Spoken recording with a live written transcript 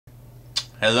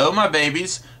Hello my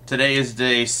babies! Today is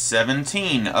day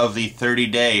 17 of the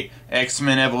 30-day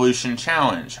X-Men Evolution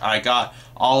Challenge. I got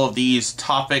all of these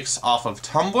topics off of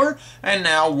Tumblr, and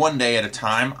now one day at a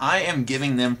time I am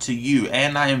giving them to you,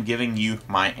 and I am giving you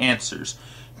my answers.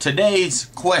 Today's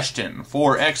question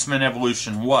for X-Men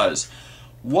Evolution was,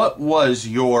 what was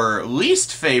your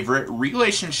least favorite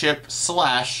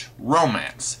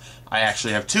relationship/romance? I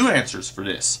actually have two answers for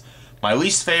this. My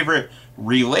least favorite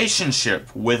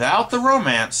relationship without the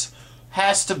romance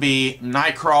has to be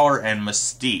Nightcrawler and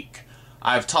Mystique.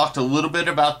 I've talked a little bit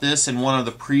about this in one of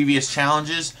the previous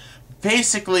challenges.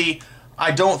 Basically,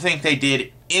 I don't think they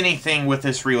did anything with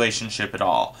this relationship at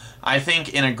all. I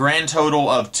think in a grand total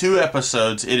of 2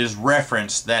 episodes, it is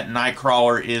referenced that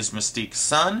Nightcrawler is Mystique's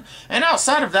son, and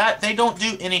outside of that, they don't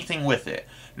do anything with it.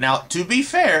 Now, to be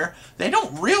fair, they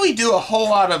don't really do a whole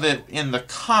lot of it in the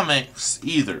comics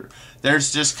either.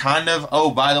 There's just kind of, oh,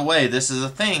 by the way, this is a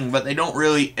thing, but they don't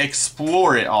really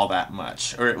explore it all that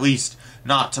much, or at least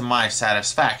not to my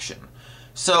satisfaction.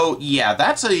 So, yeah,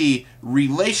 that's a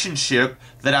relationship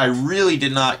that I really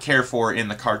did not care for in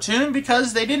the cartoon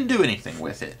because they didn't do anything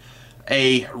with it.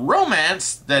 A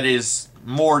romance that is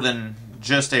more than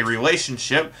just a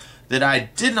relationship that I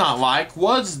did not like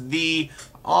was the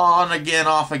on-again,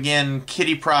 off-again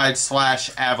Kitty Pryde /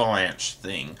 Avalanche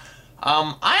thing.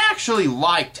 I actually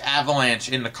liked Avalanche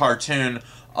in the cartoon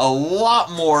a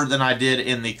lot more than I did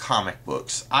in the comic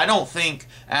books. I don't think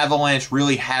Avalanche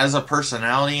really has a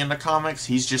personality in the comics.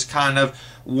 He's just kind of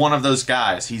one of those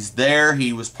guys. He's there.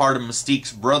 He was part of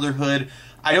Mystique's Brotherhood.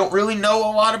 I don't really know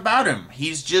a lot about him.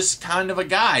 He's just kind of a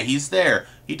guy. He's there.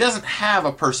 He doesn't have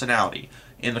a personality.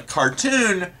 In the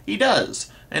cartoon, he does.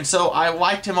 And so I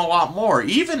liked him a lot more.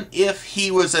 Even if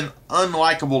he was an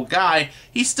unlikable guy,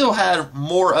 he still had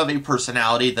more of a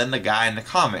personality than the guy in the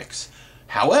comics.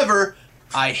 However,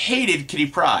 I hated Kitty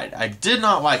Pryde. I did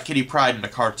not like Kitty Pryde in the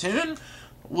cartoon.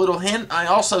 Little hint, I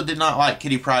also did not like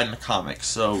Kitty Pryde in the comics,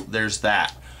 so there's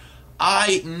that.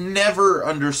 I never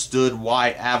understood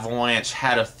why Avalanche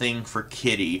had a thing for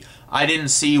Kitty. I didn't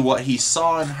see what he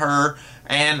saw in her,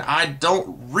 and I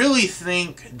don't really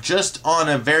think, just on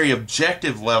a very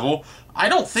objective level, I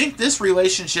don't think this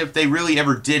relationship, they really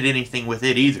ever did anything with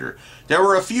it either. There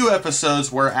were a few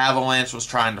episodes where Avalanche was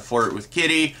trying to flirt with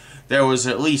Kitty. There was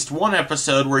at least one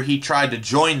episode where he tried to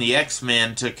join the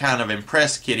X-Men to kind of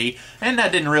impress Kitty, and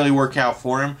that didn't really work out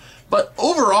for him. But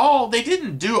overall, they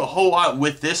didn't do a whole lot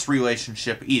with this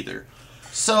relationship either.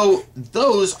 So,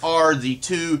 those are the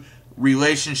two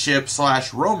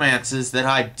relationship/romances that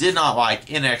I did not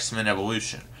like in X-Men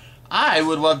Evolution. I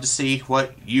would love to see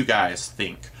what you guys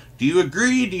think. Do you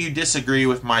agree? Do you disagree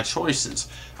with my choices?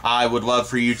 I would love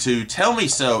for you to tell me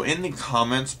so in the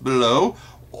comments below,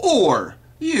 or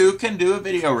you can do a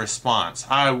video response.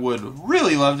 I would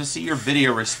really love to see your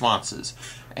video responses.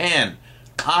 And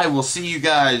I will see you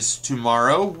guys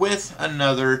tomorrow with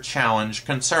another challenge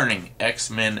concerning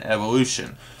X-Men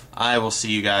Evolution. I will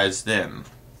see you guys then.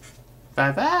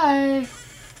 Bye-bye!